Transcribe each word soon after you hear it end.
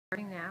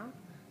starting now.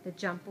 The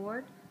jump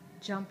board,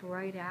 jump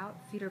right out,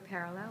 feet are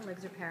parallel,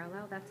 legs are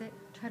parallel, that's it.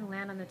 Try to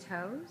land on the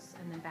toes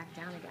and then back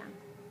down again.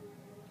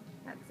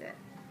 That's it.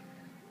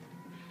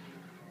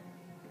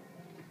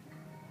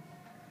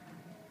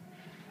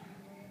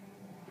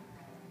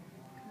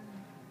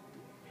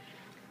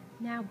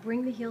 Now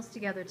bring the heels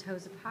together,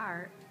 toes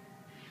apart.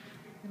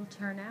 It'll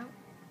turn out.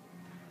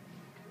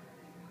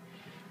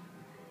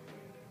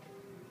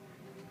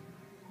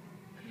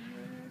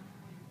 Good.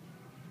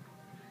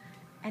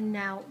 And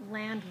now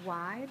land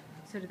wide,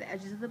 so to the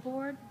edges of the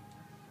board.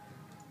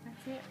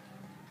 That's it.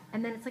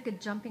 And then it's like a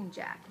jumping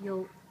jack.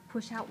 You'll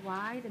push out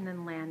wide and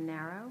then land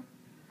narrow.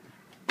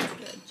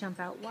 Good. Jump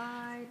out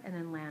wide and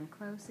then land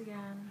close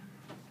again.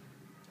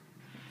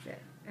 That's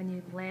it. And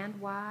you land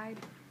wide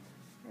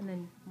and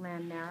then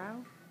land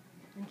narrow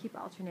and keep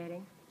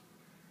alternating.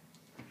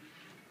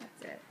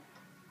 That's it.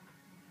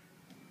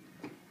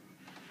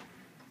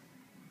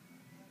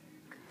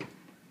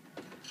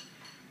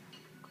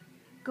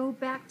 Go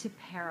back to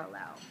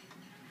parallel.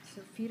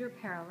 So feet are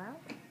parallel.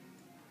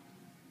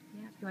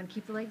 Yeah, if you want to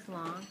keep the legs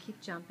long, keep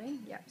jumping.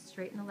 Yep,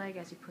 straighten the leg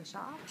as you push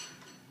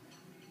off.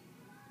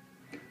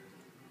 Good.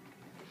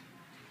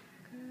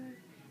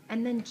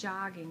 And then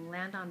jogging,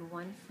 land on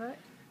one foot.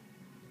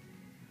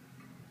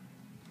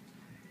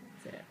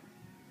 That's it.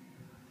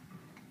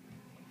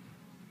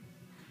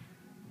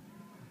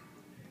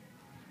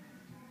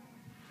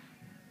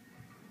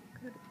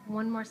 Good.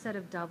 One more set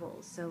of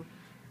doubles. So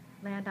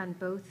land on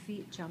both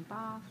feet, jump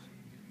off.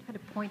 Try to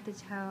point the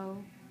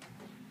toe.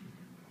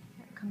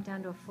 Come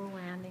down to a full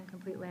landing,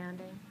 complete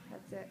landing.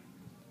 That's it.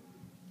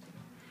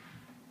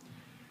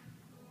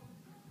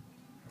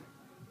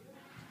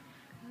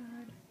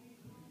 Good.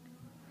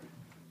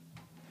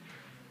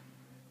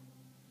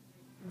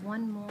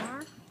 One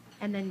more,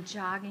 and then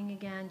jogging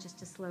again just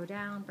to slow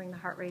down, bring the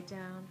heart rate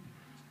down.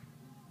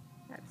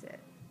 That's it.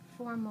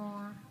 4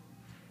 more.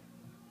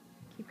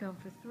 Keep going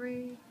for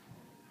 3,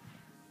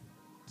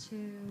 2,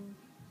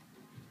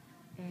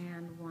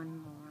 and 1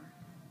 more.